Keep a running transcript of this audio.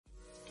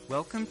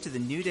Welcome to the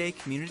New Day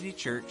Community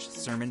Church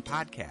Sermon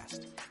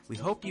Podcast. We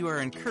hope you are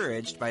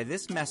encouraged by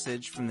this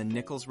message from the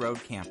Nichols Road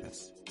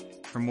campus.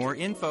 For more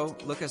info,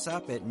 look us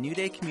up at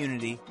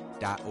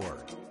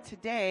newdaycommunity.org.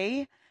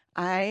 Today,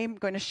 I'm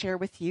going to share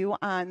with you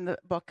on the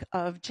book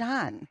of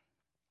John,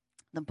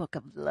 the book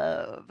of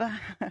love.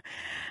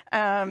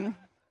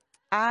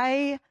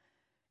 I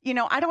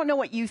don't know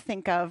what you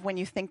think of when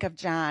you think of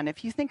John.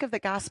 If you think of the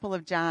Gospel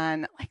of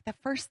John, like the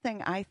first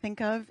thing I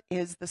think of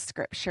is the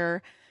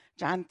scripture,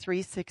 John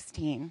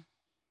 3:16.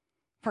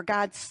 For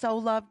God so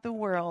loved the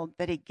world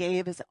that he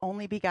gave his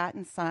only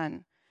begotten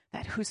Son,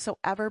 that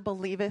whosoever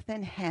believeth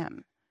in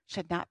him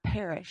should not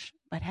perish,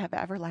 but have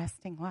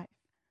everlasting life.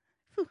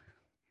 Whew.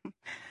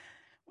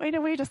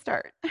 Way to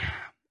start.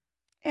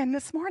 And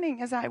this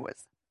morning, as I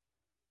was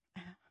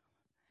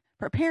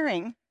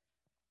preparing,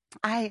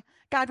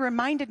 God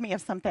reminded me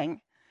of something.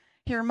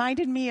 He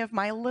reminded me of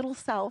my little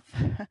self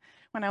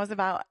when I was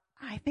about,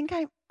 I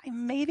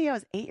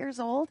was 8 years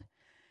old.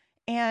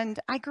 And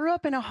I grew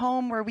up in a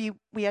home where we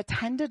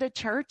attended a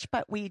church,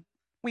 but we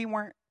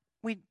weren't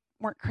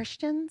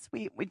Christians.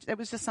 It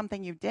was just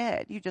something you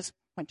did. You just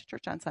went to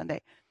church on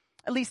Sunday.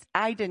 At least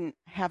I didn't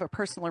have a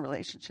personal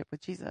relationship with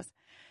Jesus.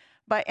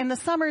 But in the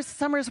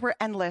summers were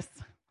endless.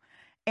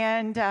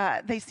 And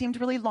they seemed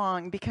really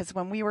long because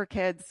when we were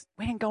kids,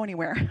 we didn't go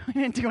anywhere. We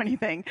didn't do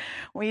anything.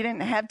 We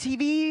didn't have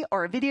TV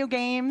or video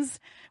games.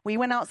 We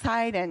went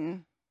outside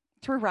and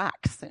threw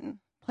rocks and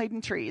played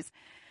in trees.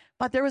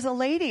 But there was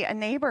a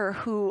neighbor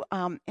who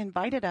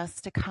invited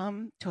us to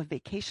come to a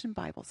vacation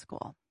Bible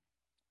school.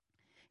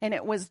 And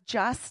it was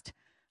just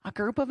a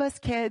group of us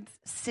kids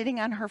sitting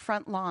on her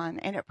front lawn.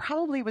 And it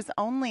probably was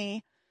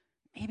only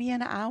maybe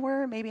an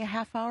hour, maybe a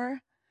half hour.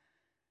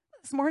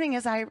 This morning,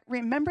 as I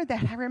remembered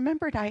that,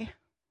 I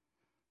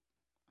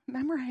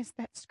memorized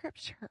that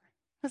scripture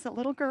as a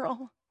little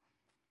girl.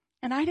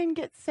 And I didn't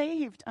get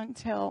saved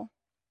until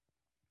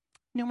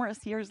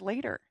numerous years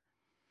later.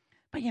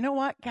 But you know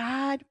what?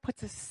 God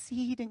puts a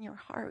seed in your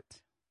heart.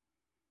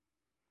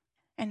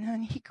 And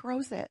then he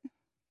grows it.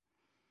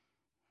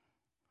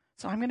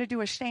 So I'm going to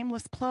do a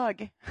shameless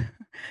plug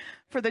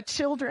for the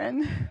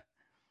children.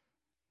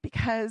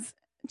 Because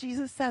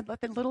Jesus said,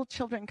 let the little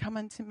children come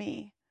unto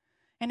me.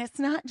 And it's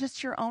not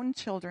just your own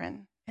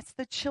children. It's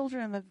the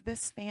children of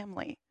this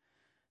family.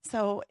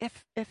 So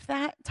if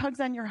that tugs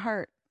on your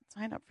heart,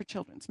 sign up for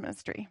children's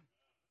ministry.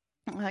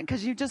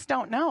 Because you just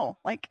don't know.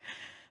 Like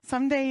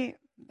someday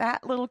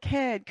that little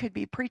kid could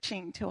be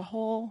preaching to a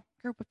whole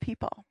group of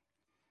people,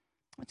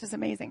 which is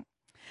amazing.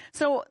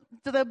 So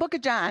the book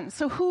of John.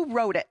 So who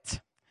wrote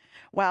it?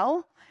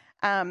 Well,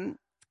 the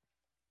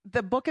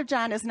book of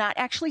John is not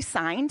actually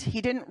signed. He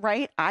didn't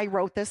write, I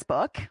wrote this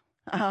book.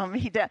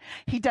 He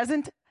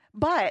doesn't.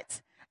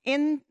 But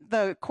in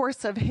the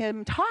course of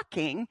him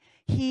talking,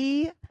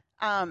 in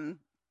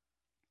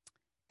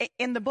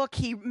the book,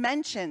 he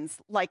mentions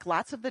like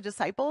lots of the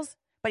disciples,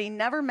 but he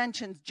never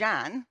mentions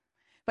John.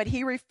 But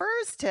he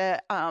refers to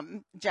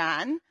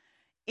John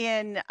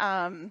in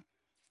John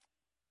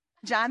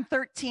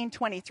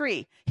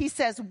 13:23. He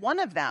says one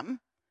of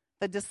them,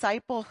 the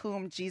disciple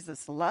whom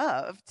Jesus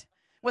loved,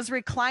 was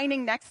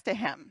reclining next to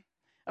him.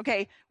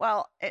 Okay,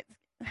 well,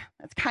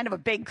 it's kind of a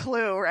big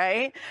clue,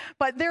 right?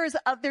 But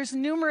there's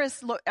numerous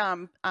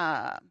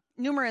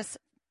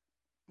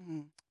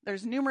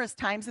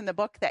times in the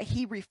book that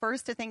he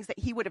refers to things that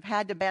he would have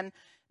had to been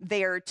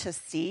there to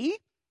see.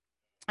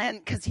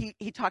 And because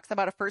he talks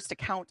about a first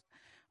account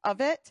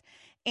of it,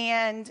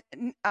 and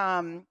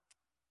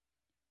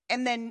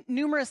then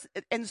numerous,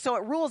 and so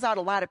it rules out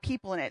a lot of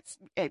people, and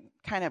it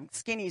kind of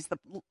skinnies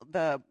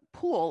the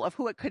pool of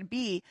who it could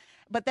be.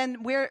 But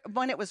then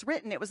when it was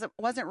written, it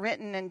wasn't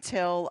written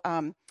until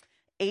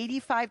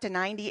 85 to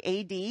 90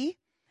 A.D.,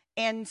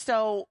 and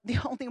so the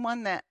only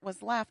one that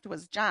was left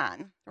was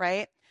John,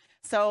 right?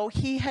 So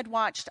he had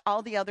watched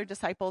all the other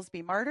disciples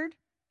be martyred.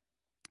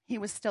 He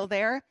was still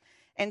there.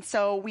 And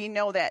so we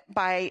know that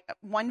by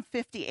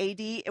 150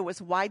 A.D., it was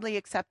widely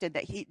accepted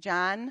that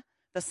John,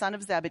 the son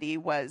of Zebedee,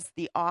 was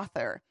the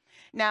author.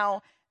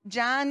 Now,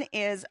 John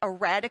is a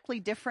radically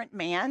different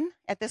man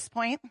at this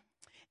point.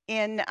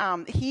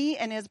 He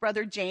and his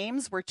brother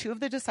James were two of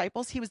the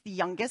disciples. He was the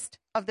youngest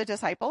of the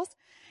disciples.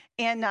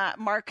 And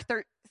Mark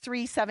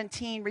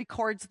 3:17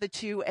 records the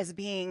two as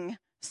being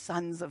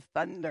sons of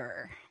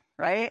thunder,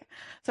 right?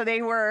 So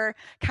they were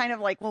kind of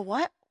like, well,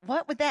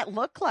 what would that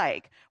look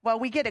like? Well,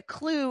 we get a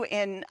clue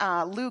in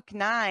Luke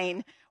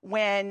 9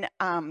 when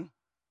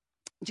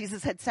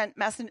Jesus had sent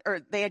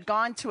they had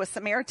gone to a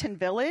Samaritan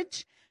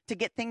village to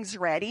get things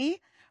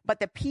ready, but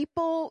the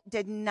people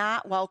did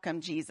not welcome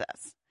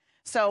Jesus.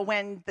 So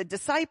when the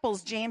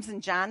disciples, James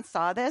and John,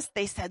 saw this,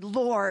 they said,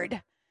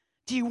 Lord,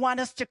 do you want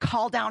us to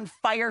call down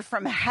fire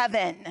from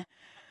heaven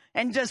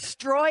and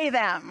destroy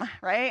them,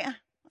 right?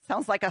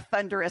 Sounds like a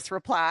thunderous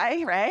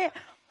reply, right?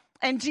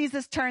 And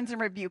Jesus turns and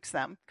rebukes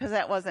them because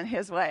that wasn't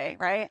his way,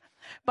 right?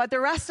 But the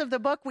rest of the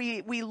book,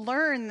 we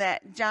learn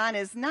that John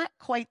is not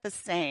quite the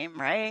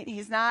same, right?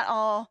 He's not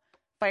all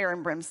fire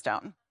and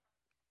brimstone.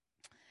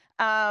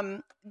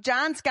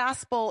 John's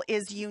gospel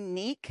is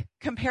unique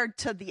compared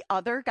to the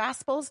other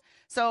gospels.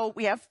 So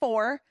we have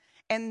 4,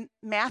 and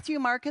Matthew,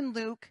 Mark, and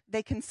Luke,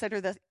 they consider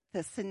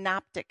the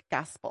synoptic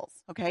gospels,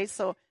 okay?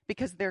 So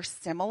because they're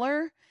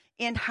similar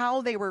in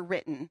how they were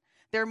written.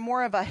 They're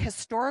more of a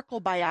historical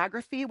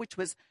biography, which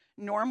was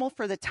normal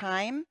for the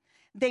time.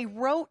 They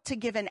wrote to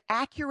give an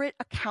accurate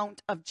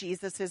account of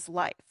Jesus's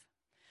life.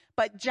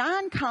 But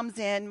John comes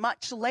in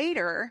much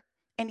later,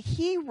 and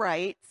he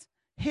writes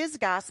his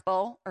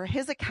gospel or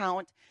his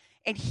account,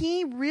 and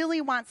he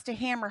really wants to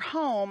hammer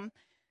home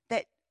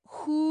that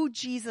who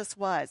Jesus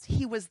was.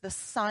 He was the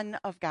Son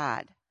of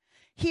God.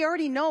 He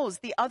already knows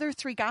the other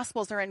 3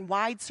 gospels are in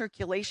wide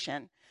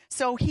circulation.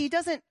 So he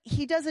doesn't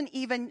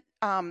even,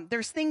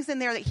 there's things in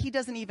there that he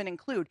doesn't even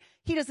include.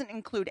 He doesn't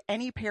include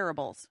any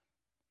parables,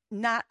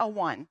 not a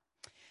one.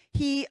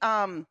 He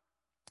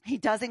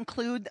does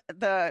include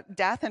the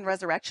death and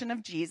resurrection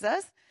of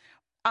Jesus.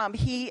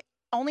 He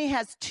only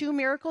has 2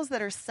 miracles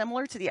that are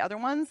similar to the other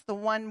ones, the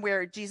one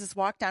where Jesus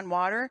walked on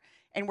water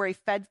and where he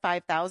fed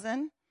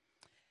 5,000.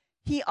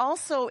 He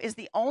also is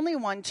the only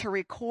one to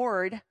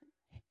record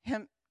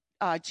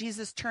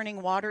Jesus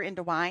turning water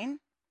into wine,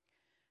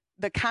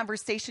 the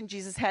conversation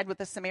Jesus had with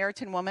the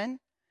Samaritan woman,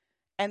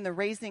 and the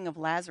raising of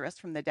Lazarus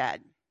from the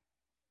dead.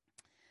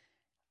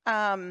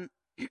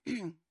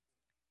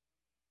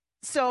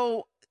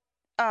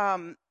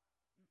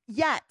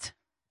 Yet,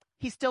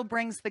 he still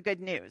brings the good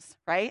news,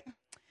 right?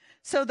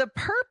 So the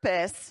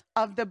purpose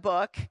of the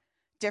book,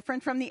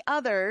 different from the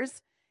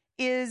others,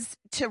 is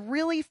to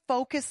really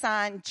focus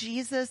on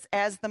Jesus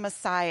as the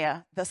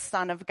Messiah, the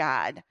Son of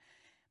God.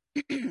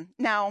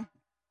 Now,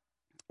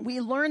 we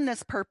learn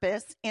this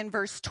purpose in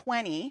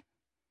chapter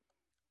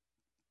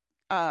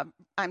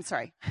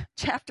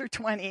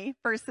 20,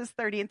 verses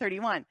 30 and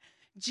 31.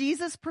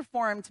 Jesus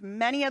performed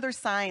many other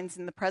signs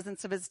in the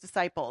presence of his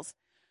disciples,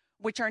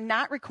 which are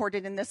not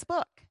recorded in this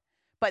book.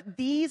 But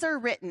these are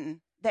written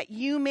that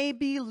you may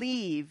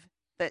believe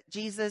that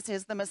Jesus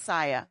is the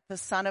Messiah, the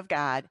Son of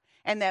God,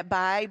 and that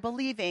by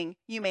believing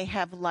you may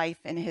have life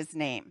in his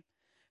name.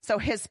 So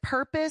his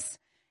purpose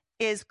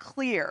is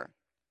clear.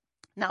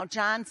 Now,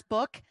 John's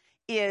book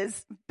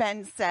is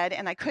been said,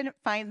 and I couldn't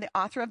find the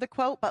author of the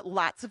quote, but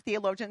lots of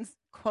theologians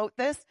quote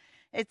this.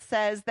 It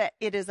says that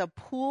it is a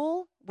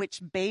pool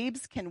which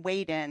babes can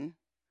wade in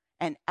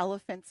and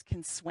elephants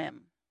can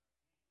swim.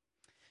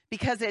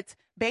 Because it's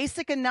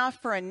basic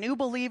enough for a new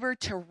believer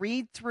to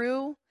read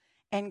through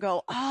and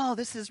go, oh,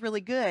 this is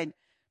really good.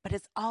 But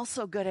it's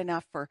also good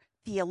enough for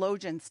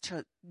theologians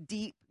to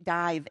deep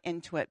dive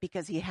into it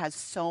because he has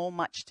so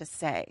much to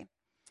say.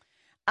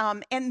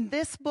 And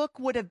this book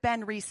would have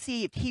been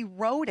received. He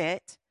wrote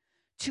it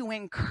to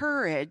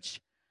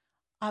encourage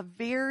a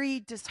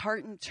very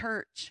disheartened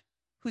church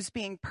who's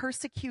being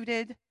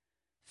persecuted,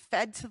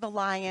 fed to the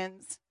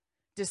lions,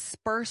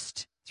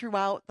 dispersed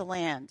throughout the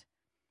land.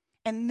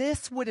 And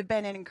this would have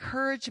been an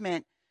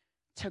encouragement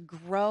to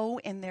grow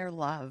in their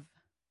love.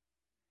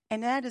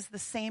 And that is the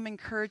same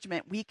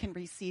encouragement we can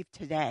receive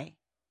today.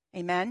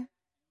 Amen?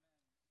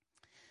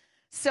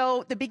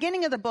 So the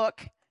beginning of the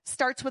book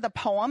starts with a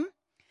poem.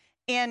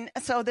 And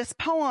so this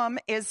poem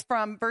is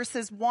from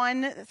verses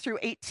 1 through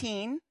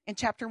 18 in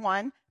chapter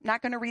 1. I'm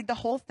not going to read the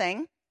whole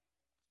thing.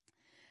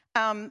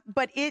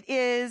 But it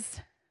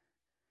is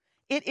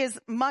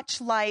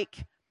much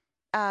like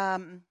a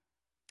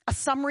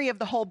summary of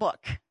the whole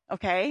book,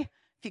 okay?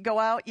 If you go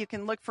out, you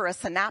can look for a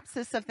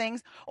synopsis of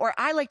things. Or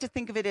I like to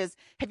think of it as,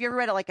 have you ever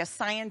read a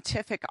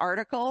scientific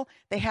article?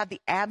 They have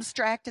the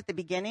abstract at the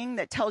beginning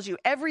that tells you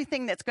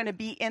everything that's going to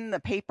be in the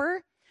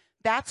paper.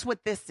 That's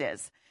what this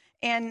is.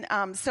 And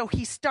so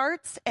he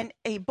starts, and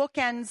a book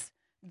ends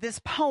this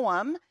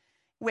poem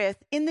with,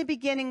 in the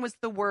beginning was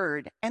the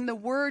Word, and the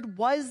Word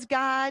was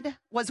God,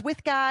 was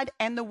with God,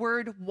 and the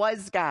Word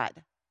was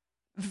God.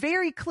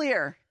 Very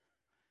clear,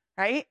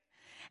 right?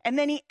 And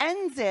then he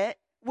ends it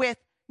with,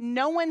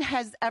 no one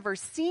has ever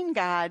seen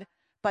God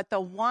but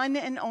the one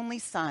and only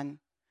Son,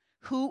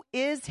 who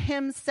is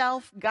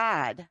himself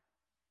God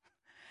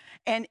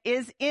and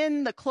is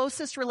in the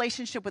closest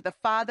relationship with the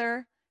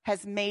Father,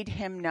 has made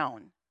him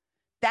known.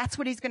 That's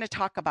what he's going to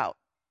talk about.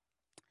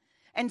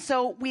 And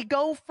so we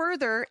go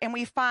further and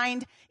we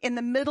find in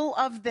the middle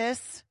of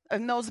this,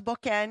 in those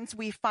bookends,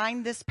 we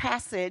find this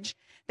passage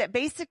that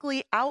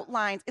basically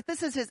outlines,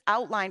 this is his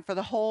outline for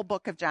the whole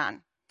book of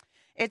John.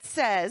 It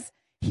says,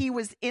 he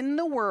was in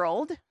the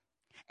world,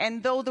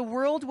 and though the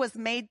world was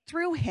made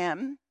through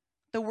him,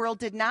 the world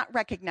did not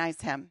recognize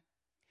him.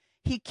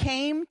 He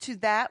came to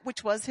that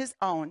which was his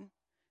own,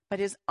 but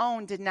his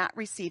own did not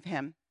receive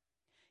him.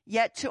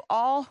 Yet to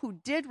all who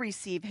did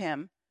receive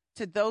him,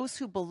 to those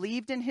who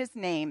believed in his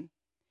name,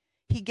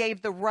 he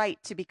gave the right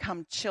to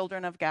become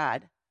children of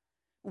God.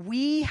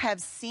 We have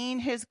seen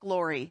his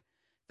glory,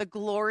 the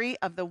glory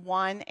of the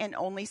one and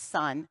only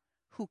Son,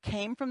 who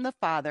came from the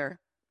Father,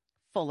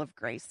 full of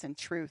grace and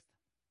truth.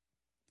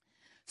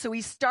 So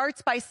he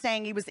starts by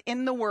saying he was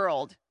in the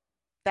world.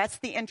 That's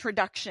the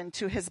introduction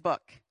to his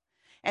book.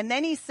 And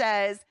then he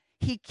says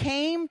he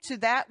came to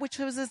that which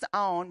was his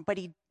own, but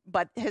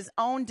but his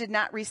own did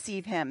not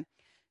receive him.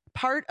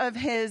 Part of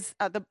his,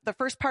 the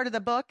first part of the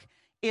book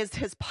is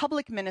his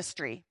public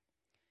ministry.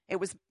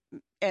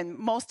 And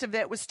most of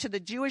it was to the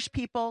Jewish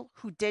people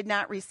who did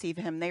not receive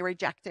him. They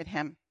rejected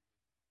him.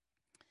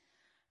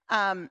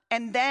 And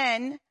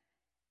then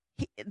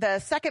the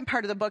second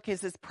part of the book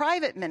is his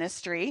private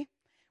ministry,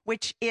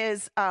 which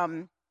is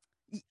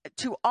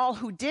to all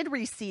who did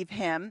receive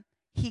him,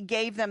 he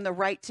gave them the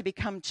right to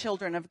become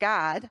children of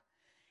God.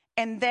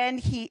 And then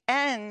he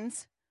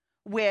ends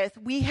with,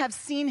 we have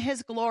seen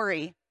his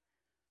glory.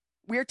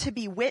 We're to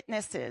be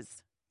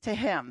witnesses to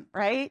him,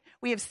 right?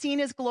 We have seen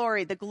his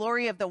glory, the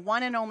glory of the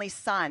one and only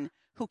Son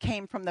who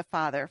came from the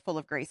Father, full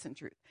of grace and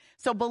truth.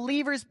 So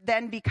believers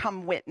then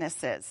become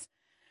witnesses.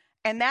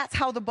 And that's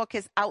how the book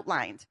is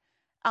outlined.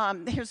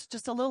 Here's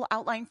just a little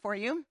outline for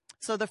you.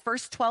 So the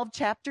first 12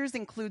 chapters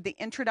include the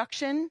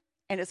introduction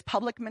and his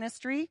public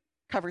ministry,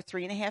 cover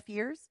 3.5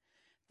 years.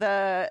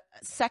 The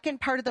second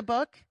part of the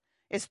book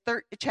is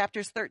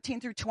chapters 13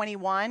 through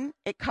 21.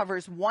 It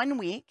covers 1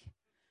 week.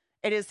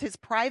 It is his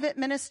private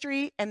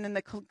ministry and then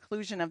the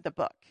conclusion of the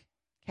book.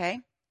 Okay?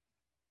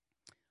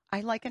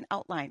 I like an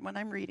outline when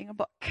I'm reading a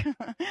book.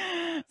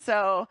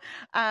 So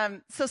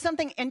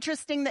something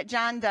interesting that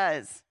John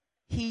does,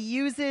 he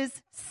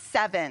uses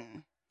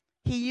 7.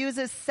 He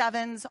uses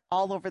 7s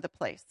all over the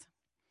place.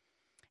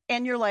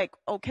 And you're like,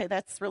 okay,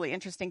 that's really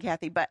interesting,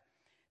 Kathy. But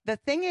the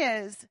thing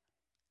is,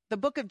 the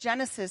book of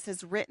Genesis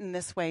is written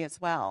this way as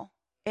well.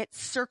 It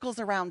circles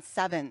around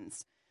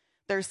 7s.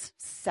 There's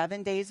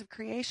 7 days of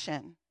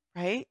creation,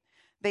 right?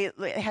 They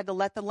had to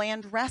let the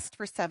land rest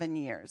for 7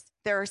 years.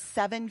 There are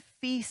 7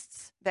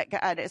 feasts that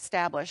God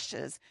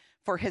establishes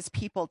for his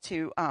people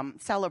to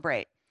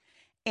celebrate.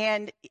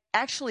 And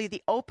actually,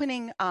 the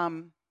opening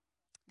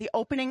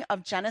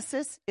of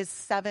Genesis is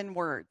 7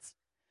 words.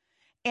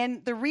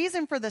 And the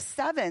reason for the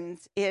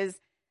 7s is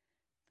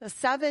the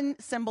 7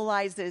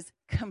 symbolizes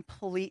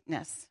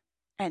completeness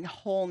and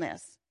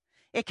wholeness.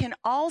 It can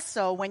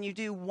also, when you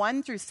do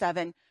 1 through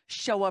 7,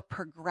 show a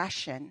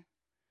progression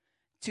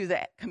to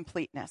the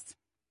completeness.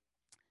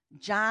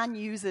 John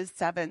uses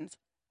 7s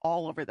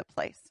all over the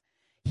place.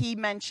 He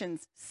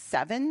mentions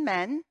 7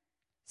 men,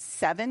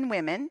 7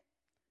 women,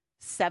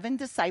 7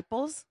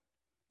 disciples,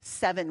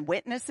 7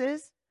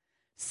 witnesses,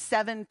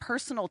 7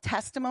 personal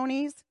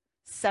testimonies,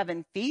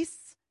 7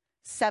 feasts,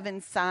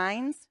 7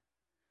 signs,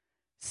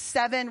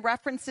 7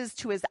 references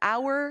to his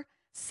hour,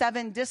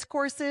 7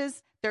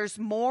 discourses. There's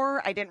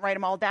more. I didn't write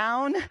them all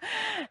down.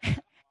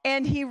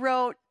 And he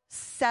wrote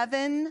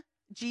 7,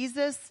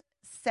 Jesus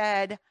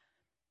said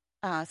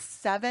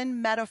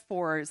 7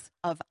 metaphors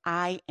of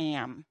I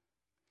am.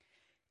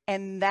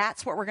 And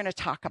that's what we're going to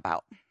talk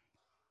about.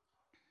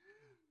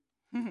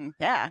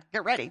 Yeah,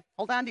 get ready.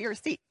 Hold on to your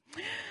seat.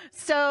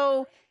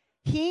 So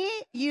he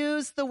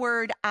used the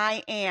word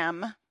I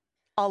am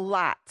a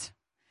lot.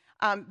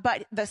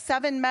 But the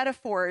 7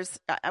 metaphors,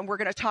 and we're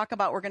going to talk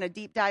about, we're going to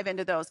deep dive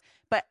into those.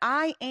 But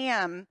I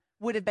am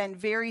would have been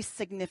very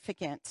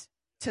significant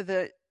to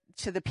the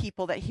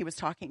people that he was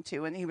talking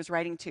to and he was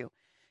writing to.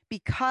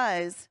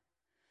 Because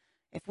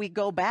if we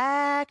go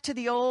back to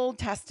the Old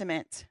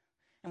Testament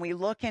and we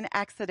look in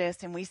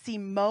Exodus and we see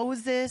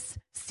Moses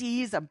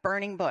sees a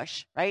burning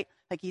bush, right?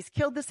 Like he's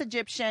killed this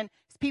Egyptian,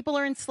 his people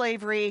are in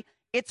slavery,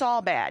 it's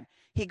all bad.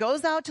 He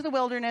goes out to the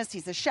wilderness,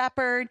 he's a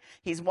shepherd,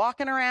 he's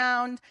walking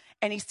around,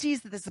 and he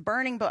sees this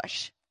burning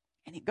bush.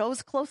 And he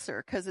goes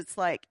closer because it's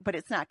like, but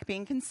it's not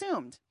being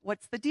consumed.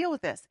 What's the deal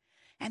with this?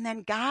 And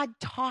then God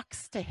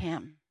talks to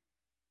him.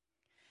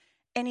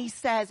 And he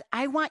says,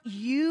 I want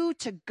you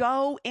to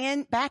go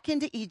back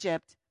into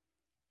Egypt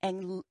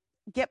and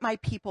get my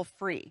people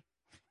free.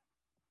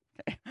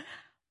 Okay.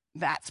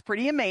 That's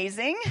pretty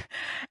amazing.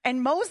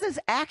 And Moses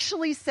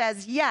actually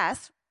says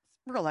yes,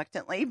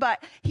 reluctantly,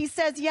 but he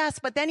says yes,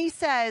 but then he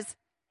says,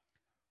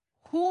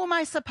 who am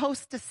I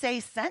supposed to say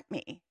sent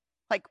me?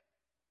 Like,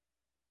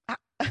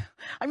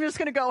 I'm just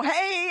going to go,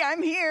 hey,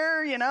 I'm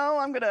here,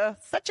 I'm going to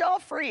set you all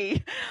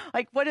free.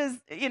 Like, what is,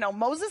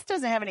 Moses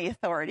doesn't have any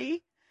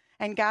authority.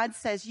 And God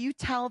says, you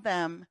tell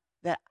them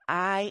that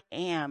I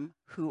am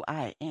who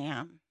I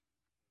am.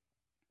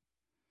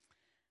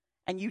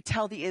 And you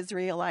tell the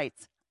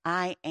Israelites,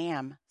 I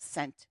am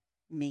sent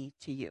me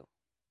to you.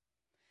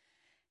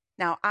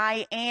 Now,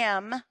 I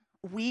am,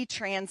 we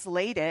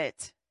translate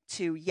it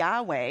to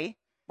Yahweh,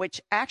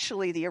 which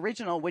actually the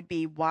original would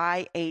be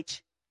YHWH,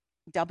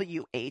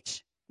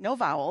 no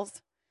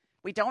vowels.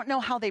 We don't know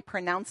how they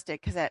pronounced it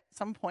because at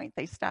some point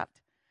they stopped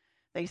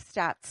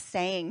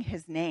saying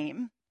his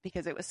name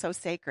because it was so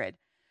sacred.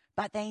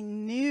 But they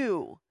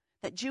knew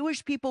that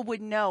Jewish people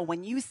would know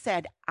when you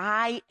said,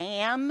 I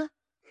am,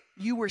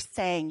 you were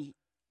saying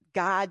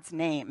God's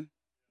name,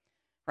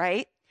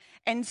 right?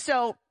 And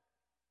so,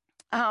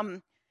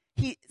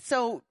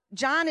 so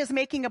John is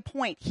making a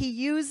point.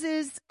 He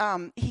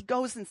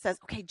goes and says,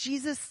 okay,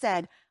 Jesus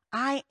said,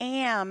 I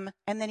am,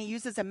 and then he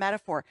uses a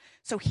metaphor.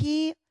 So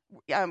he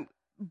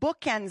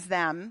bookends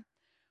them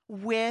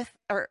with,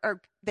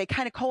 or they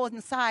kind of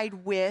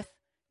coincide with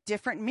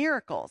different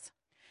miracles.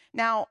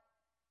 Now,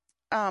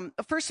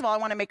 first of all, I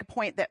want to make a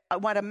point that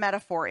what a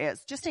metaphor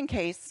is, just in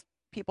case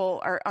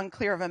people are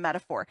unclear of a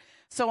metaphor.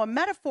 So a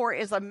metaphor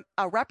is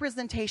a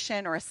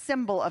representation or a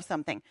symbol of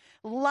something.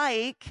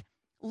 Like,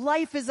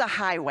 life is a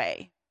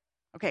highway.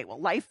 Okay, well,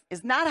 life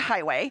is not a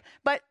highway,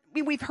 but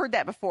we've heard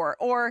that before.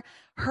 Or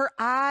her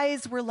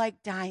eyes were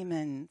like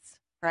diamonds,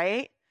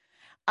 right?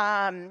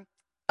 The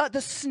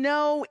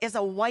snow is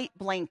a white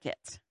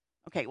blanket.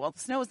 Okay, well, the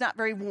snow is not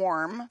very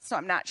warm, so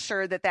I'm not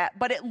sure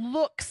but it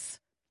looks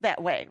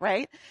that way,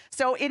 right?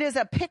 So it is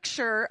a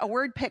picture, a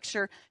word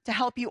picture, to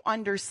help you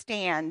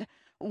understand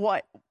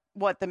what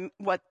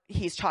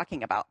he's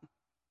talking about.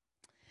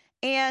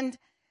 And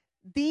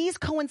these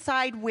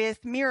coincide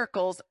with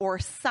miracles or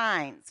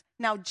signs.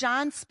 Now,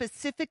 John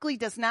specifically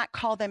does not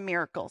call them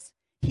miracles.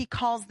 He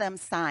calls them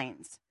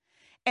signs.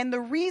 And the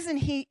reason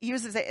he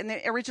uses it in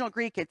the original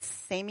Greek, it's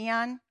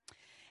semeion.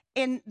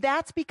 And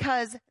that's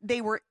because they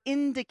were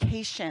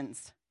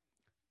indications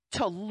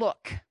to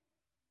look.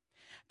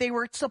 They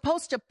were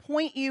supposed to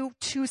point you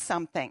to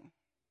something.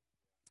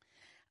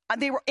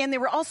 They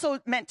were also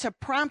meant to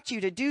prompt you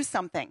to do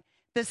something.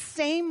 The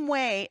same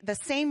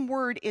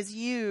word is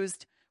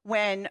used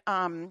when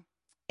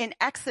in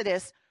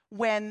Exodus,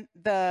 when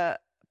the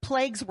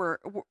plagues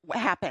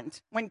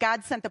happened. When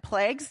God sent the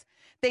plagues,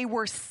 they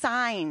were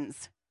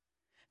signs.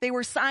 They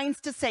were signs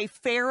to say,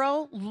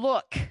 Pharaoh,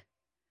 look,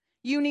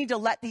 you need to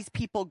let these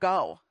people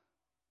go.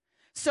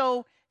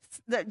 So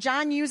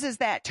John uses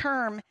that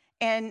term,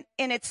 and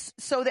it's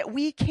so that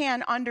we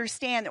can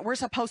understand that we're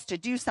supposed to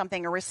do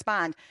something or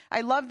respond.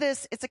 I love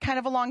this. It's a kind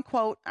of a long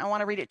quote. I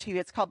want to read it to you.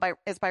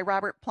 It's by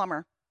Robert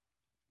Plummer.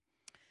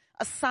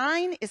 A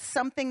sign is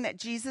something that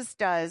Jesus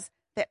does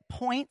that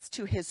points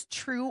to his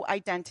true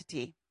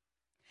identity.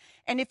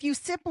 And if you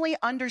simply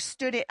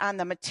understood it on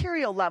the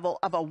material level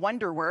of a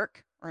wonder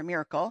work or a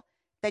miracle,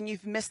 then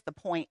you've missed the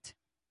point.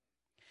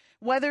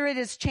 Whether it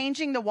is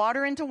changing the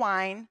water into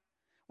wine,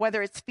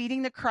 whether it's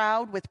feeding the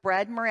crowd with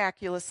bread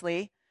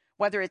miraculously,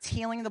 whether it's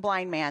healing the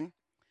blind man,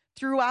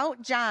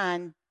 throughout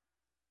John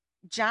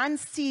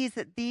sees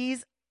that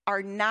these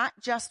are not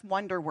just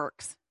wonder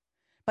works,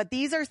 but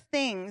these are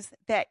things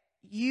that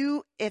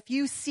if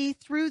you see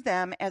through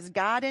them as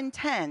God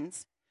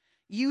intends,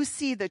 you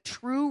see the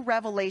true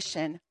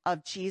revelation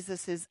of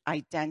Jesus'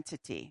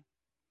 identity.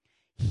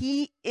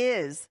 He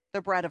is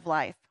the bread of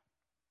life.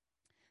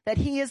 That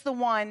he is the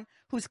one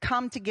who's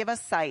come to give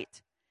us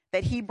sight,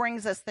 that he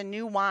brings us the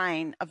new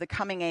wine of the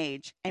coming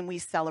age, and we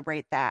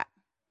celebrate that.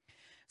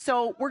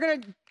 So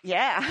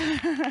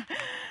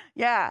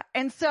yeah.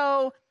 And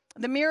so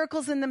the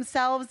miracles in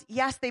themselves,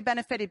 yes, they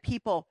benefited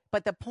people,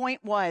 but the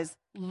point was,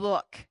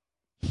 look,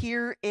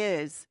 here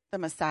is the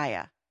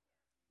Messiah.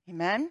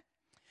 Amen?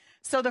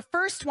 So the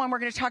first one we're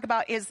going to talk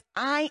about is,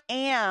 I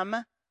am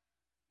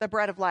the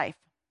bread of life.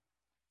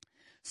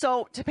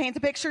 So to paint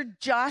the picture,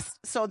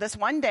 so this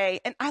one day,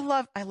 and I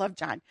love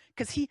John,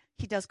 because he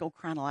does go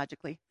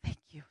chronologically. Thank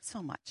you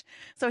so much.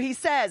 So he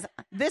says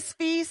this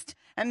feast,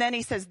 and then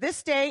he says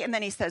this day, and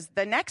then he says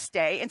the next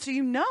day. And so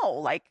you know,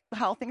 like,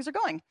 how things are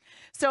going.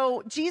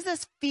 So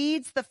Jesus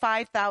feeds the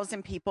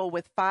 5,000 people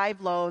with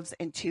 5 loaves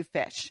and 2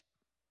 fish.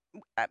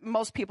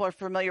 Most people are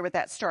familiar with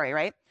that story,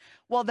 right?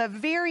 Well, the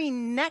very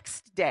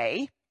next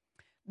day,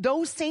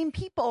 those same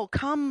people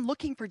come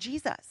looking for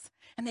Jesus,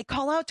 and they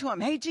call out to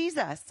him, "Hey,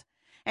 Jesus."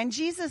 And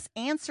Jesus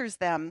answers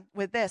them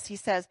with this. He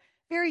says,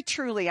 "Very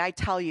truly, I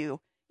tell you,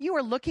 you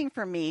are looking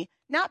for me,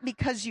 not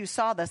because you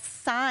saw the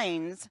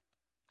signs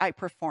I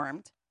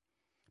performed,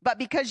 but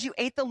because you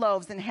ate the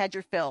loaves and had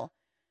your fill.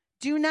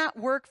 Do not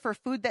work for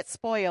food that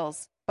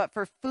spoils, but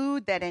for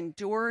food that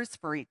endures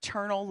for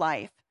eternal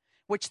life,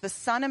 which the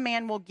Son of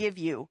Man will give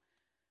you.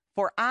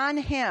 For on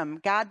him,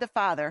 God the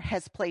Father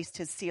has placed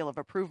his seal of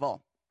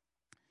approval."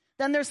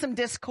 Then there's some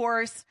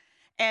discourse,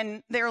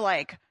 and they're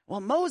like, well,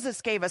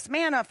 Moses gave us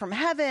manna from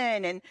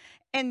heaven,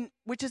 and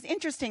which is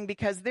interesting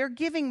because they're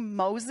giving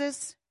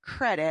Moses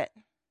credit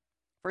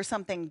for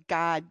something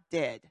God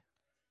did.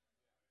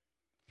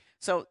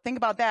 So think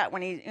about that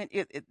when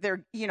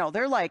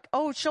they're like,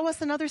 oh, show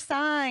us another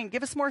sign,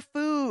 give us more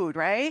food,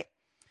 right?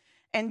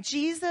 And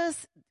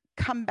Jesus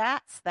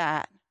combats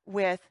that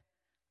with,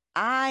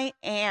 I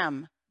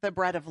am the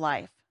bread of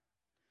life.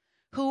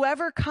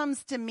 Whoever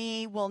comes to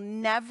me will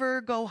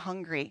never go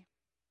hungry.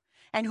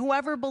 And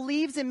whoever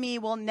believes in me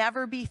will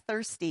never be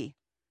thirsty.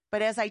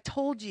 But as I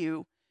told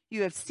you,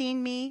 you have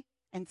seen me,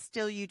 and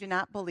still you do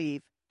not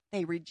believe.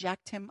 They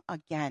reject him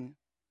again.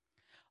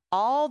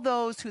 All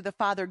those who the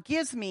Father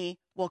gives me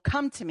will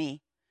come to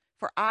me,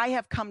 for I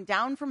have come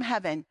down from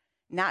heaven,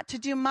 not to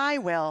do my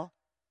will,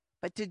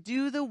 but to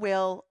do the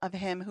will of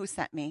him who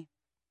sent me.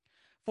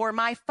 For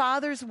my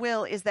Father's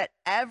will is that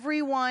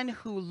everyone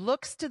who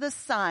looks to the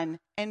Son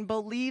and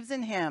believes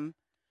in him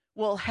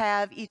will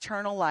have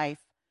eternal life,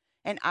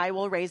 and I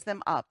will raise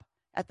them up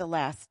at the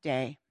last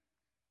day.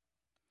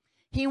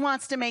 He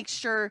wants to make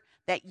sure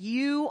that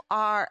you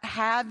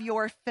have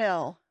your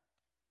fill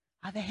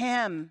of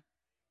him,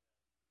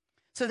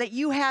 so that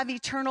you have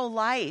eternal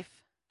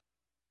life.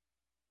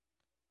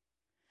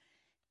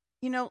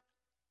 You know,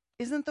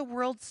 isn't the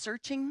world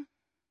searching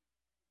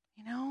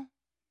There's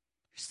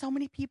so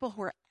many people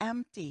who are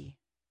empty.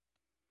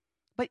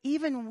 But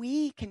even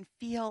we can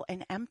feel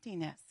an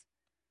emptiness.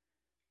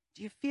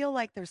 Do you feel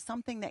like there's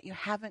something that you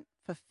haven't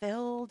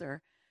fulfilled,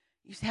 or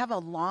you have a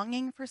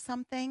longing for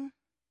something?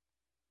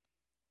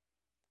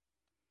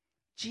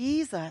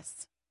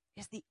 Jesus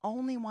is the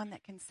only one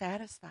that can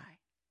satisfy.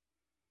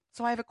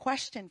 So I have a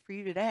question for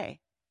you today.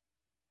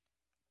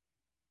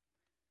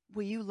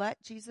 Will you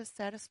let Jesus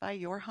satisfy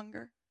your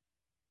hunger?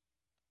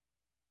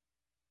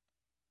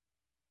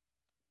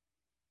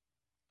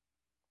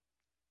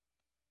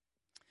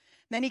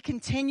 Then he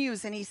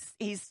continues, and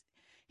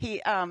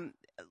he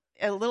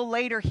a little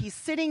later he's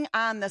sitting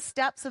on the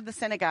steps of the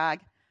synagogue,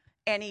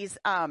 and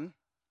and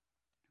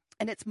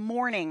it's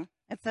morning.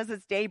 It says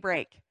it's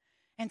daybreak,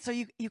 and so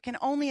you can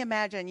only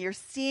imagine you're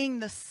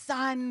seeing the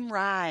sun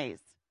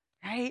rise,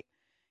 right?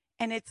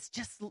 And it's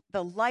just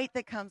the light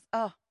that comes.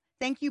 Oh,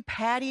 thank you,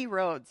 Patty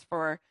Rhodes,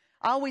 for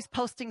always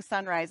posting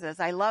sunrises.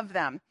 I love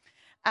them.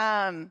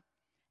 And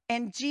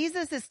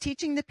Jesus is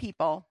teaching the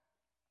people,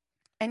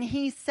 and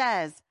he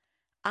says,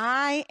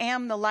 I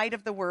am the light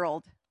of the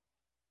world.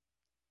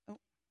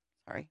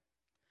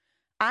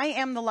 I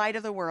am the light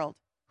of the world.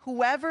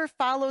 Whoever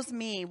follows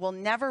me will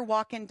never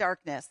walk in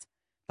darkness,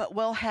 but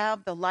will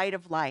have the light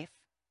of life.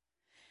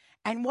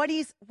 And what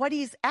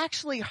he's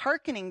actually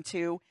hearkening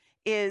to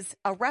is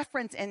a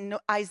reference in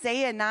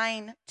Isaiah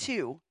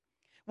 9:2,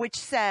 which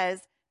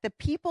says, the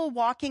people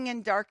walking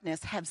in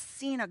darkness have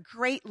seen a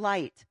great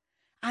light.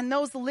 On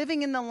those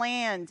living in the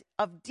land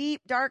of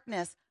deep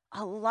darkness,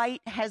 a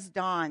light has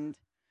dawned.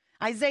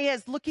 Isaiah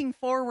is looking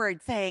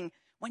forward, saying,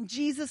 when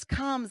Jesus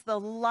comes, the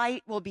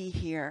light will be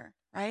here,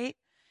 right?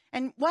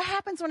 And what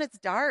happens when it's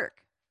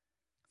dark?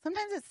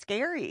 Sometimes it's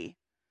scary.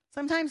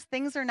 Sometimes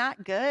things are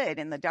not good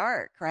in the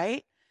dark,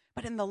 right?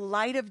 But in the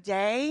light of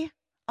day,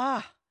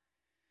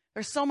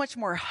 there's so much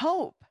more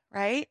hope,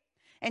 right?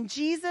 And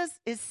Jesus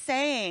is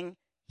saying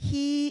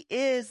he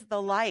is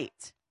the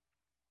light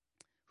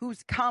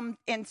who's come.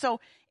 And so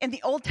in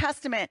the Old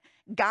Testament,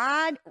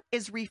 God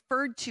is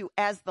referred to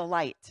as the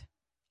light.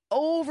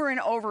 Over and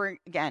over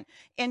again.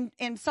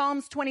 In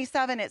Psalms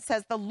 27, it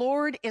says, the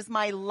Lord is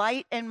my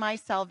light and my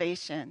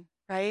salvation,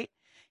 right?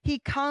 He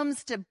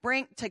comes to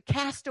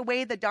cast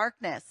away the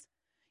darkness.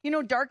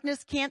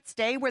 Darkness can't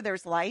stay where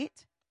there's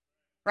light,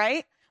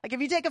 right? Like if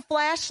you take a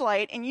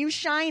flashlight and you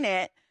shine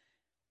it,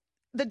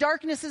 the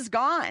darkness is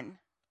gone,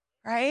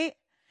 right?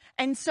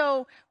 And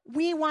so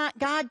we want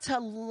God to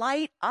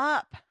light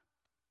up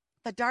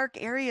the dark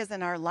areas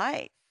in our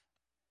life.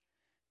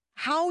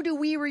 How do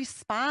we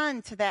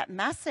respond to that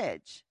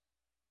message?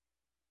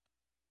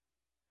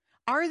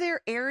 Are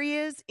there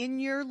areas in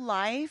your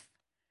life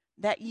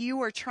that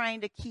you are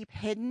trying to keep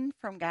hidden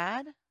from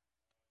God?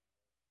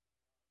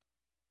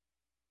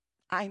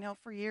 I know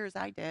for years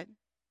I did.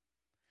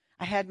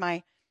 I had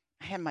my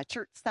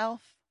church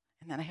self,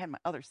 and then I had my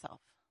other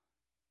self.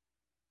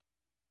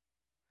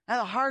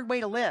 That's a hard way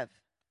to live.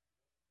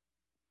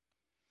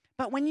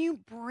 But when you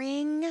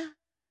bring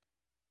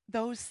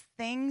those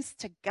things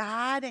to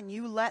God and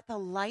you let the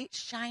light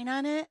shine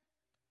on it,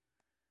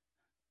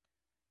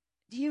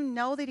 do you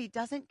know that he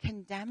doesn't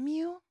condemn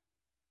you?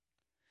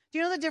 Do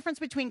you know the difference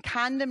between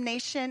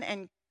condemnation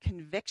and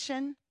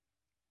conviction?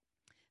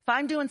 If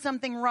I'm doing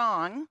something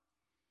wrong,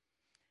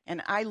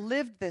 and I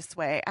lived this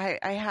way,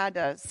 I had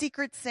a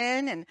secret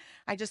sin, and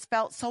I just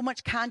felt so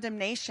much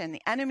condemnation.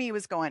 The enemy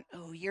was going,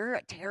 oh, you're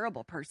a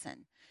terrible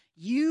person.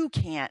 You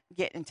can't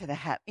get into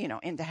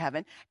into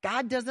heaven.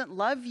 God doesn't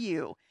love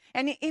you.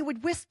 And he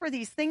would whisper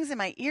these things in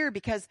my ear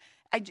because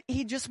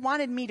he just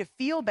wanted me to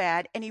feel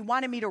bad, and he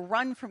wanted me to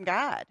run from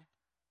God.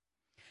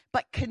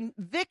 But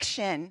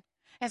conviction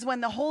is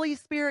when the Holy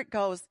Spirit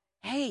goes,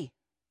 hey,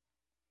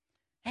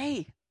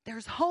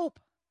 there's hope.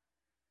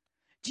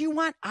 Do you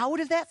want out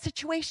of that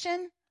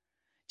situation?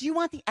 Do you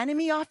want the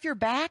enemy off your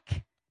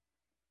back?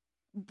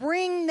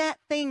 Bring that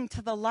thing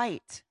to the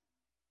light.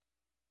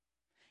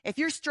 If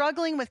you're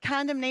struggling with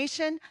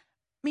condemnation,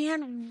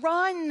 man,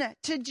 run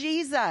to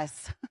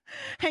Jesus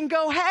and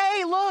go,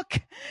 hey, look,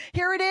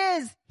 here it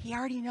is. He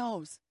already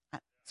knows.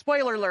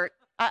 Spoiler alert.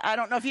 I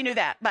don't know if you knew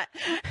that, but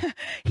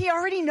he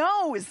already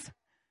knows.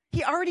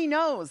 He already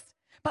knows.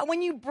 But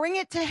when you bring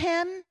it to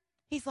him,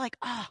 he's like,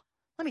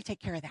 let me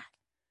take care of that.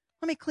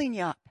 Let me clean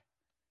you up.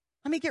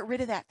 Let me get rid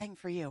of that thing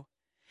for you.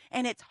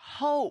 And it's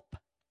hope,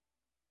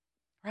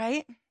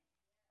 right?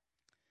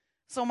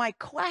 So my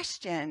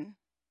question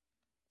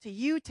to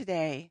you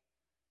today,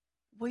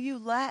 will you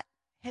let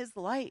his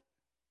light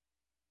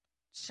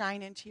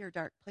shine into your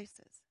dark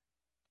places?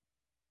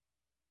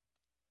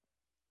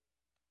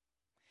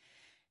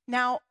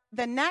 Now,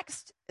 then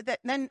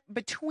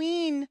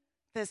between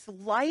this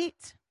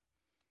light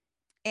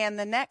and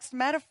the next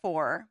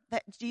metaphor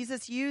that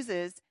Jesus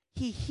uses,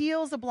 he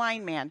heals a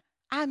blind man.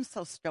 I'm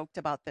so stoked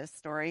about this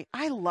story.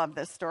 I love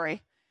this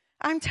story.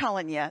 I'm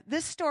telling you,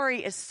 this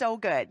story is so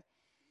good.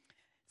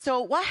 So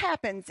what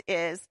happens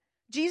is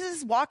Jesus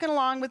is walking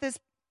along with his,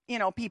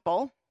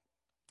 people,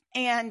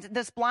 and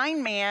this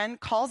blind man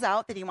calls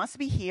out that he wants to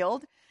be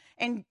healed.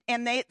 And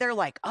they're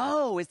like,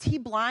 oh, is he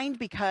blind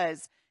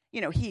because,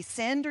 he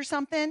sinned or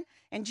something?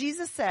 And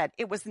Jesus said,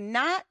 it was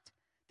not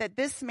that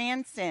this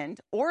man sinned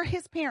or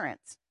his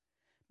parents,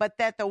 but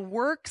that the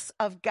works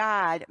of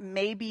God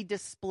may be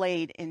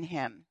displayed in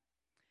him.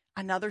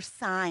 Another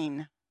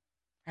sign,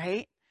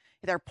 right?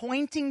 They're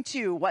pointing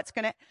to what's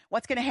going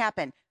to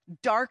happen.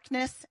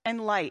 Darkness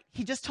and light.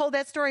 He just told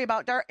that story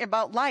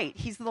about light.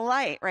 He's the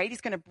light, right?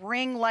 He's going to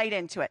bring light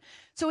into it.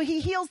 So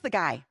he heals the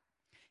guy.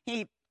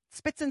 He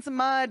spits in some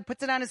mud,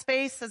 puts it on his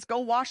face, says, go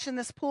wash in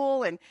this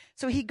pool. And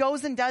so he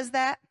goes and does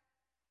that.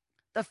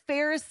 The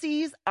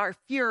Pharisees are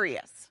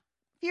furious.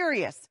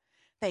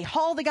 They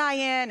haul the guy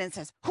in and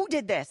says, who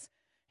did this?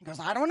 He goes,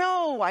 I don't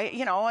know.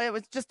 It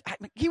was just,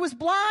 he was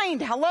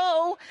blind.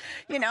 Hello.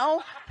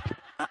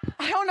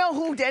 I don't know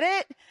who did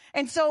it.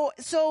 And so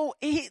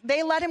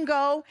they let him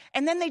go.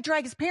 And then they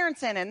drag his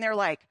parents in and they're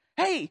like,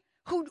 hey,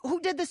 who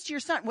did this to your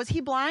son? Was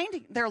he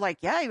blind? They're like,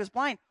 yeah, he was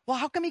blind. Well,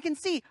 how come he can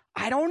see?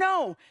 I don't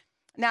know.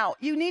 Now,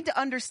 you need to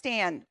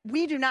understand,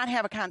 we do not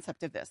have a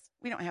concept of this.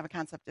 We don't have a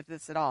concept of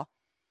this at all.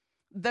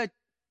 The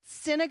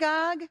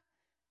synagogue,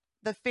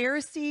 the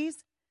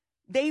Pharisees,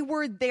 they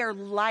were their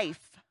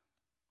life.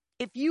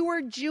 If you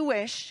were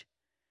Jewish,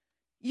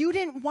 you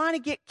didn't want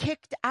to get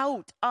kicked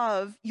out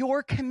of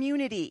your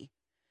community.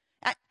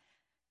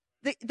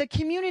 The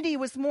community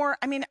was more,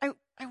 I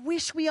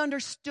wish we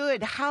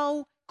understood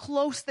how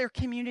close their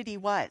community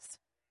was.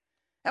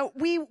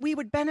 We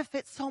would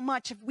benefit so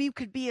much if we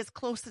could be as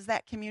close as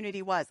that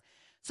community was.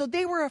 So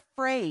they were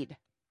afraid.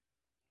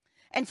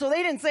 And so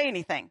they didn't say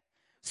anything.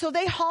 So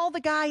they haul the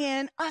guy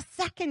in a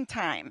second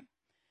time.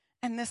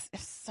 And this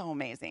is so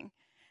amazing.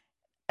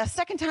 A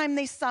second time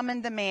they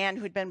summoned the man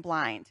who'd been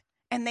blind.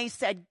 And they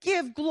said,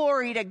 give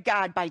glory to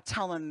God by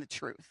telling the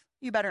truth.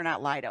 You better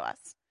not lie to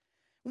us.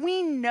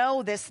 We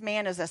know this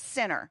man is a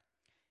sinner.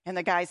 And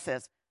the guy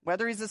says,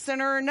 whether he's a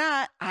sinner or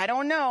not, I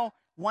don't know.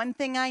 One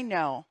thing I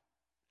know,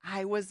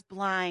 I was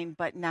blind,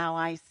 but now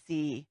I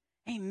see.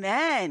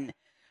 Amen.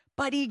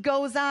 But he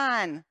goes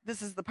on.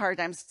 This is the part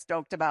I'm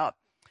stoked about.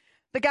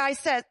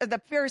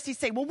 The Pharisees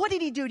say, well, what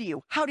did he do to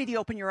you? How did he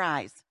open your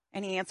eyes?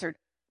 And he answered,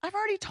 I've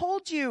already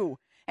told you,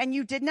 and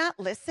you did not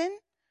listen.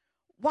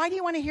 Why do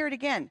you want to hear it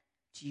again?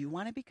 Do you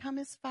want to become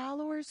his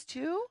followers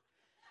too?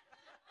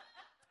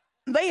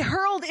 They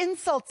hurled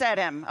insults at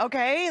him,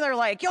 okay? They're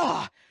like,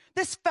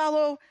 this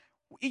fellow,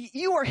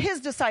 you are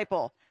his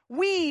disciple.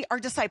 We are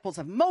disciples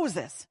of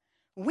Moses.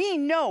 We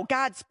know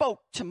God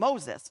spoke to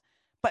Moses.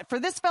 But for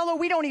this fellow,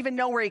 we don't even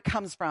know where he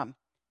comes from.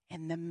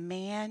 And the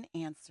man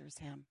answers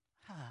him.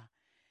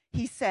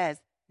 He says,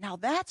 now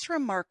that's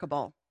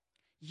remarkable.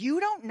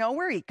 You don't know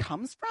where he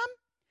comes from?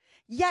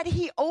 Yet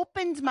he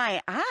opened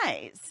my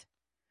eyes.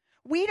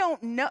 We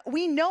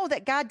know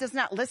that God does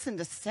not listen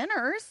to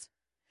sinners,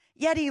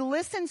 yet he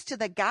listens to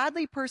the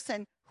godly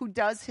person who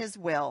does his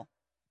will.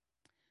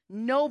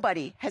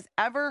 Nobody has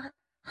ever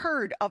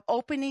heard of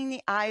opening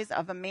the eyes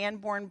of a man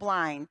born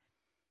blind.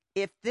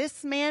 If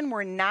this man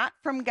were not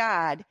from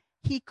God,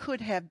 he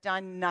could have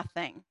done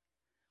nothing.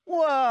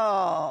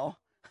 Whoa.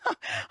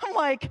 I'm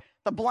like,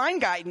 the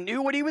blind guy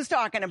knew what he was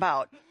talking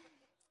about.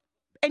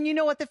 And you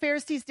know what the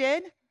Pharisees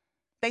did?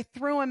 They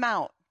threw him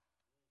out.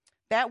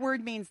 That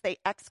word means they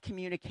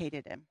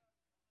excommunicated him.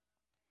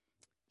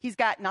 He's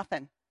got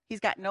nothing. He's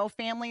got no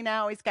family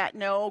now. He's got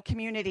no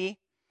community.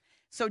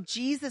 So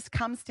Jesus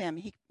comes to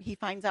him. He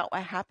finds out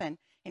what happened,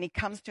 and he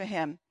comes to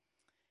him,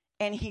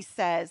 and he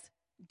says,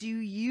 do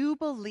you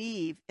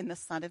believe in the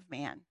Son of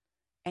Man?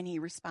 And he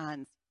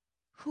responds,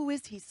 who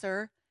is he,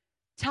 sir?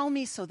 Tell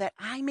me so that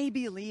I may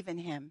believe in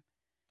him.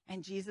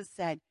 And Jesus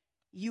said,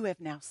 you have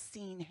now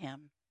seen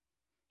him.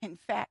 In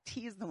fact,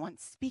 he is the one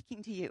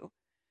speaking to you.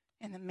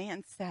 And the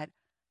man said,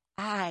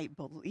 I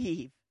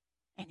believe.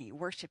 And he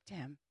worshiped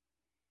him.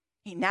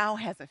 He now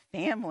has a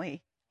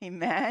family.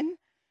 Amen.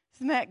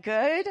 Isn't that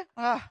good?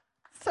 Oh,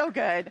 so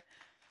good.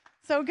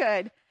 So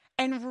good.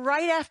 And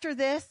right after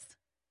this,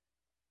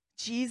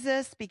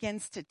 Jesus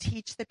begins to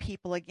teach the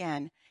people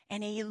again.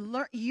 And he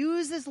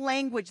uses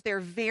language they're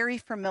very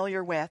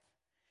familiar with.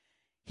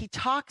 He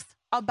talks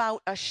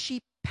about a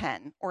sheep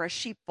pen or a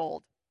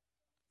sheepfold.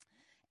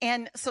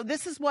 And so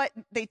this is what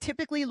they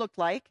typically looked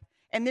like.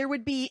 And there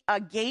would be a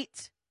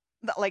gate,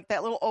 like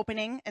that little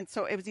opening. And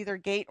so it was either a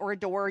gate or a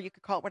door. You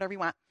could call it whatever you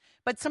want.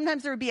 But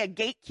sometimes there would be a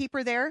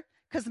gatekeeper there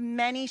because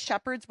many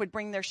shepherds would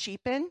bring their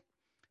sheep in.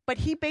 But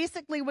he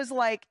basically was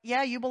like,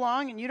 yeah, you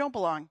belong and you don't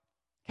belong.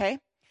 Okay?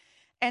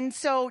 And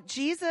so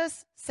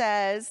Jesus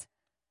says,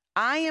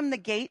 I am the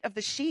gate of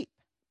the sheep,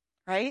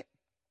 right?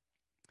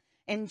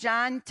 In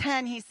John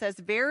 10, he says,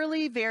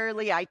 verily,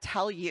 verily, I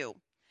tell you,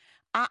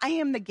 I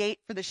am the gate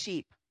for the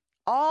sheep.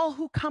 All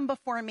who come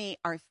before me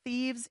are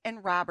thieves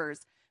and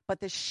robbers,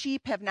 but the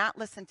sheep have not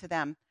listened to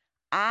them.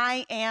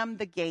 I am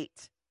the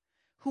gate.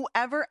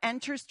 Whoever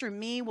enters through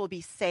me will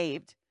be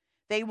saved.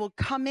 They will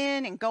come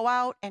in and go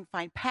out and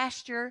find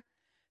pasture.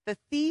 The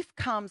thief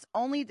comes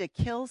only to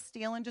kill,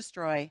 steal, and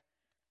destroy.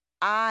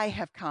 I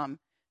have come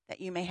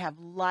that you may have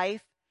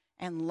life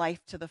and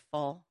life to the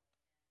full.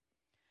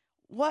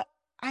 The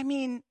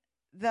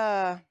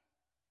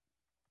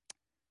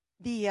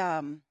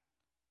the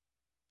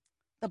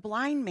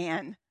blind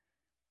man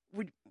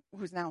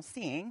who's now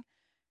seeing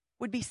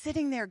would be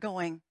sitting there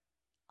going,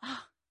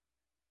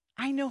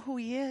 I know who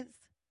he is.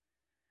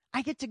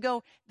 I get to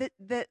go,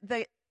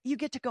 you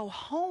get to go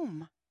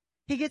home.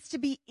 He gets to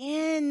be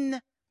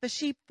in the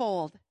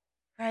sheepfold,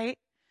 right?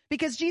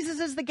 Because Jesus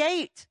is the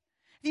gate.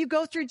 If you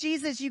go through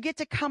Jesus, you get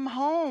to come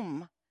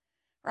home,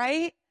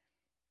 right?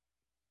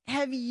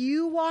 Have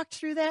you walked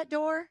through that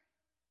door?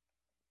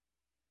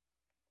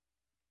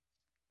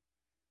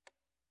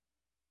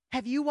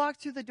 Have you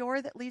walked through the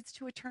door that leads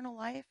to eternal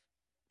life?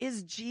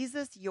 Is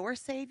Jesus your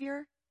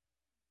Savior?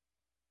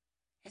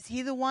 Is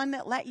he the one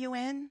that let you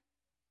in?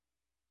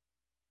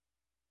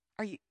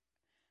 Are you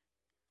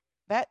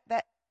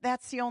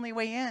that's the only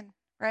way in,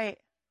 right?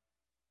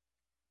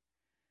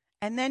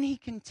 And then he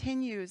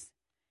continues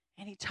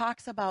and he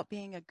talks about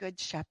being a good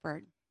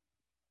shepherd.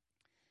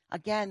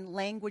 Again,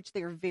 language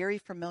they're very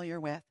familiar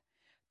with.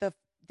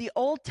 The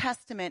Old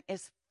Testament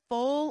is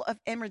full of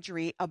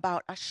imagery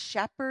about a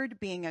shepherd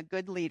being a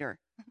good leader.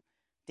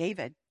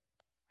 David,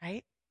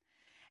 right?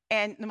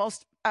 And the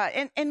most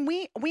and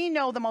we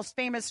know the most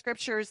famous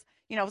scriptures,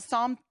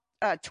 Psalm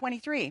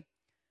 23.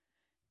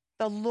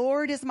 The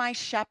Lord is my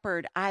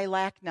shepherd, I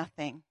lack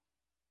nothing.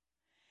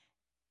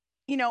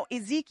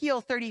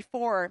 Ezekiel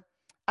 34,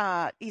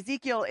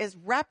 Ezekiel is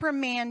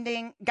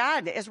reprimanding,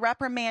 God is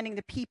reprimanding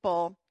the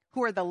people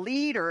who are the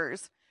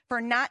leaders for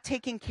not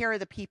taking care of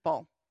the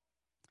people.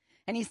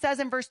 And he says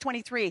in verse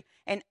 23,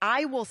 and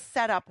I will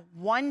set up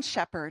one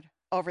shepherd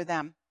over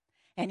them,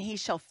 and he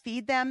shall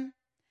feed them.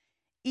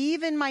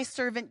 Even my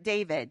servant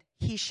David,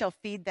 he shall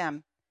feed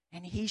them,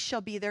 and he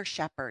shall be their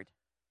shepherd.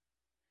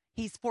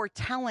 He's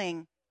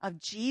foretelling of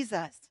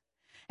Jesus.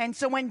 And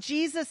so when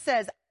Jesus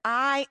says,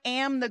 I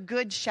am the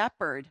good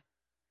shepherd,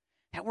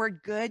 that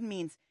word good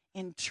means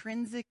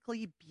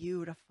intrinsically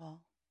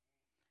beautiful,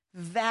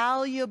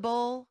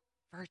 valuable,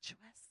 virtuous.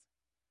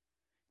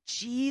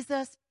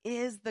 Jesus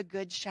is the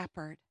good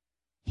shepherd.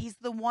 He's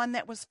the one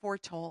that was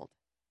foretold.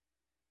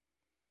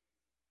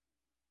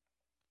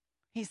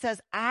 He says,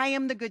 I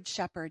am the good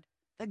shepherd.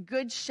 The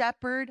good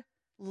shepherd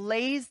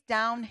lays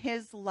down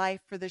his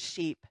life for the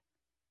sheep.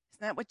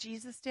 Isn't that what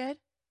Jesus did?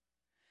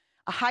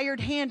 A hired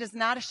hand is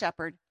not a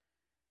shepherd.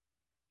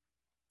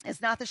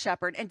 Is not the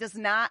shepherd and does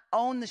not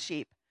own the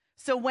sheep.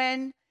 So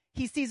when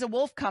he sees a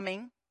wolf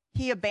coming,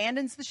 he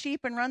abandons the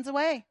sheep and runs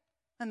away.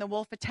 And the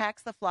wolf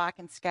attacks the flock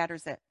and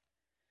scatters it.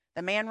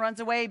 The man runs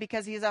away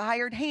because he is a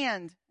hired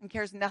hand and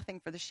cares nothing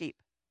for the sheep.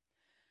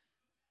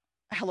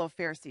 Hello,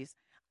 Pharisees.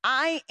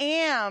 I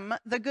am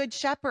the good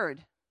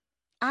shepherd.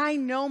 I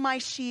know my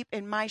sheep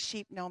and my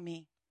sheep know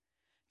me.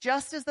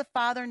 Just as the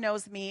Father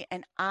knows me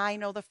and I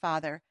know the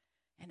Father,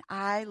 and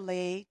I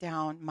lay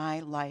down my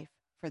life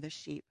for the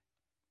sheep.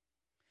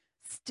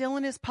 Still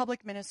in his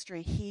public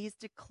ministry, he's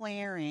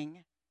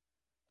declaring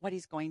what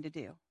he's going to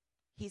do.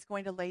 He's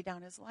going to lay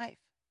down his life.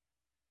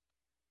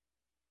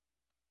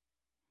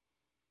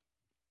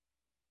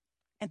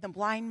 And the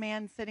blind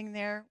man sitting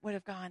there would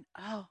have gone,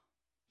 oh,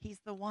 he's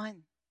the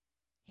one.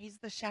 He's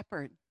the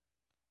shepherd.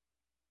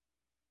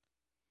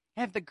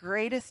 I have the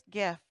greatest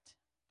gift.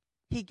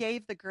 He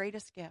gave the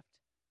greatest gift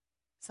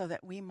so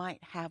that we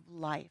might have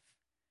life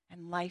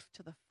and life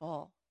to the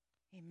full.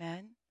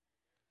 Amen.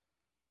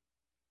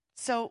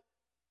 So,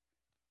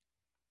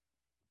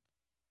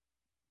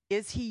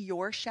 is he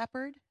your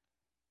shepherd?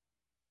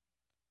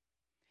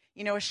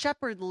 A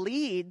shepherd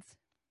leads,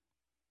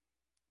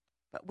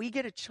 but we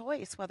get a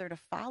choice whether to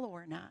follow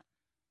or not.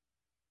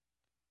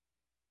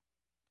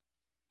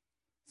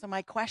 So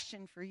my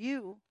question for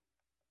you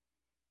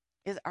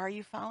is, are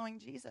you following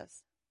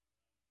Jesus?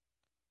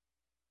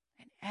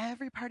 In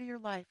every part of your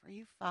life, are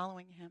you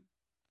following him?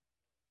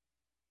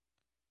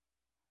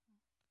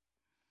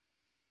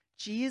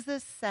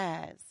 Jesus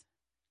says,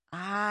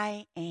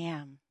 I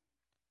am,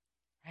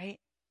 right?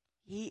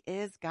 He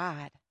is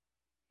God.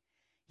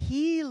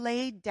 He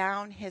laid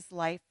down his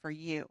life for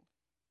you.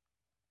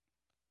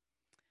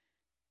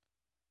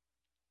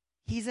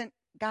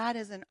 God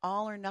is an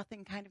all or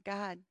nothing kind of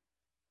God.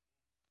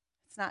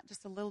 It's not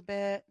just a little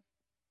bit,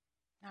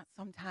 not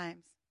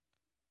sometimes.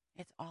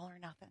 It's all or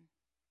nothing.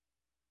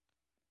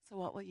 So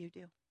what will you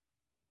do?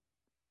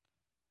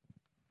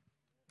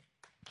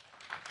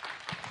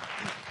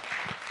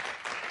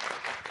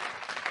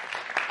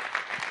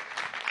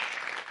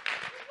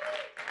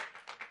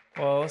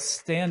 Well,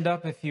 stand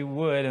up if you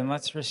would, and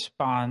let's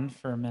respond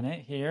for a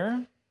minute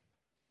here.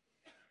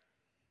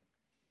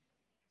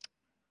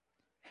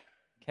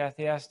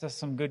 Kathy asked us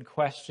some good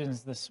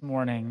questions this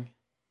morning.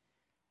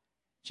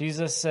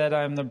 Jesus said,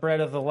 I am the bread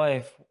of the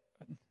life.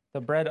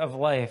 The bread of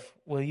life.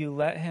 Will you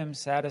let him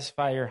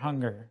satisfy your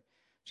hunger?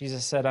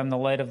 Jesus said, I'm the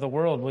light of the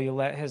world. Will you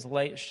let his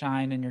light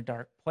shine in your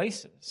dark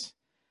places?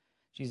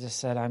 Jesus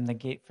said, I'm the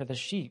gate for the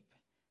sheep.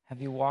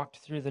 Have you walked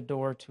through the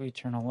door to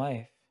eternal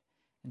life?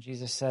 And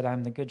Jesus said,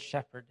 I'm the good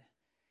shepherd.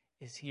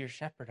 Is he your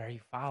shepherd? Are you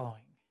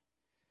following?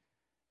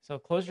 So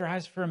close your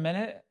eyes for a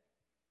minute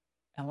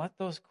and let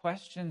those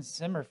questions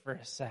simmer for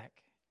a sec.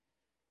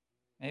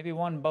 Maybe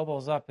one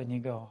bubbles up and you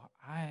go,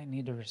 I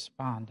need to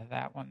respond to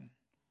that one.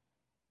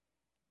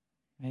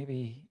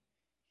 Maybe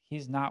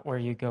he's not where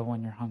you go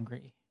when you're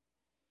hungry.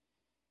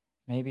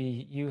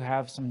 Maybe you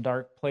have some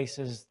dark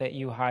places that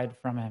you hide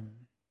from him.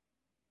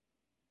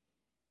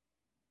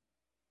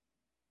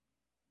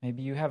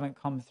 Maybe you haven't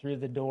come through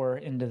the door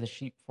into the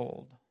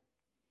sheepfold.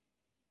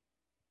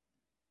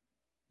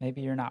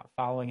 Maybe you're not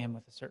following him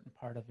with a certain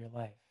part of your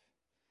life.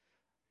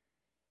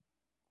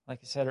 Like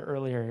I said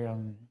earlier,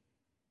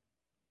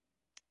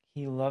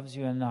 he loves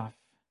you enough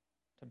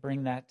to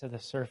bring that to the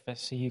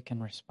surface so you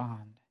can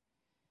respond.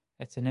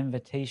 It's an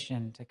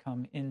invitation to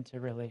come into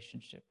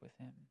relationship with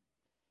him.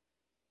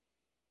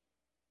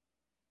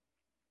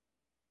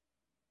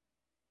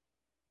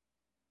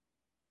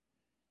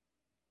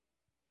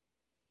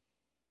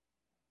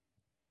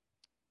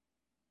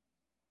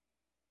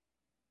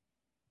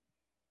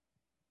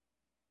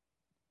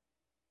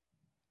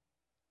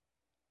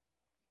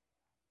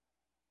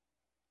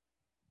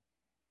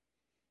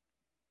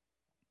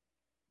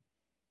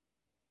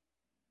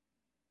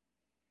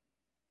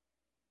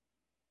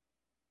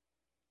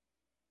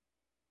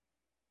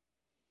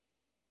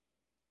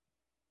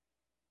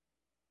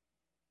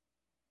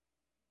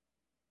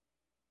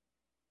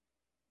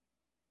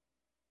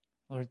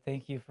 Lord,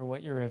 thank you for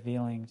what you're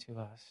revealing to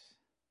us.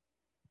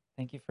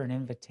 Thank you for an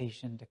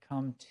invitation to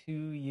come to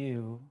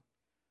you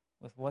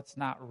with what's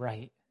not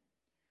right.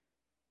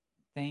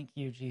 Thank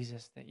you,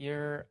 Jesus, that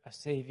you're a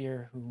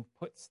Savior who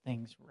puts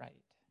things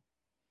right.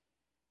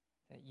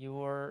 That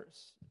your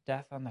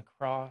death on the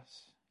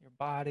cross, your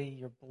body,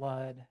 your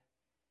blood,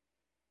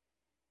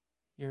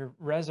 your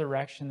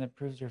resurrection that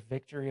proves your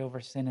victory over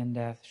sin and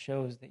death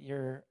shows that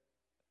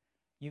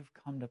you've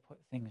come to put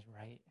things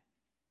right.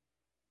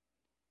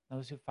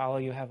 Those who follow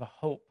you have a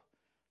hope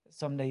that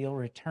someday you'll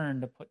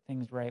return to put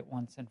things right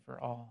once and for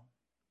all.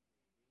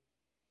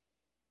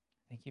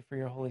 Thank you for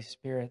your Holy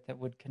Spirit that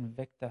would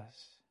convict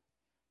us,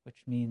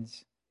 which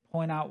means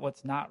point out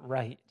what's not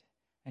right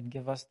and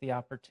give us the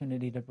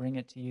opportunity to bring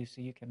it to you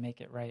so you can make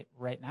it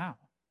right now.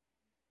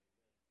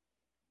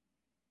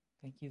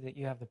 Thank you that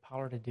you have the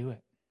power to do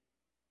it.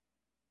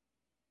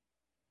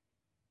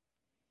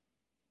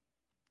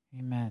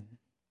 Amen.